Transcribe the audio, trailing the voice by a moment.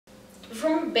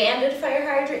From a banded fire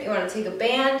hydrant, you want to take a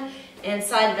band and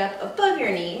slide it up above your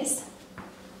knees,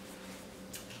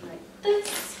 like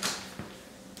this.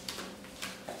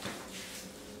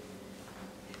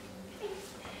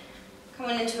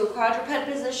 Coming into a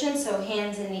quadruped position, so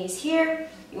hands and knees here.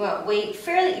 You want weight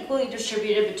fairly equally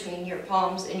distributed between your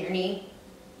palms and your knee.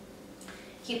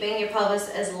 Keeping your pelvis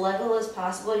as level as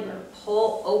possible, you're going to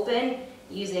pull open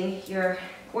using your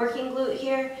working glute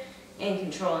here and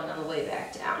controlling on the way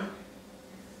back down.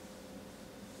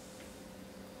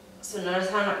 So notice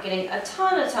how I'm not getting a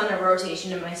ton of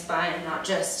rotation in my spine. I'm not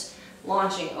just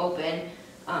launching open.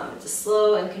 It's a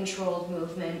slow and controlled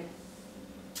movement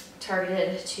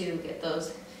targeted to get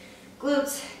those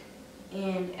glutes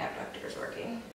and abductors working.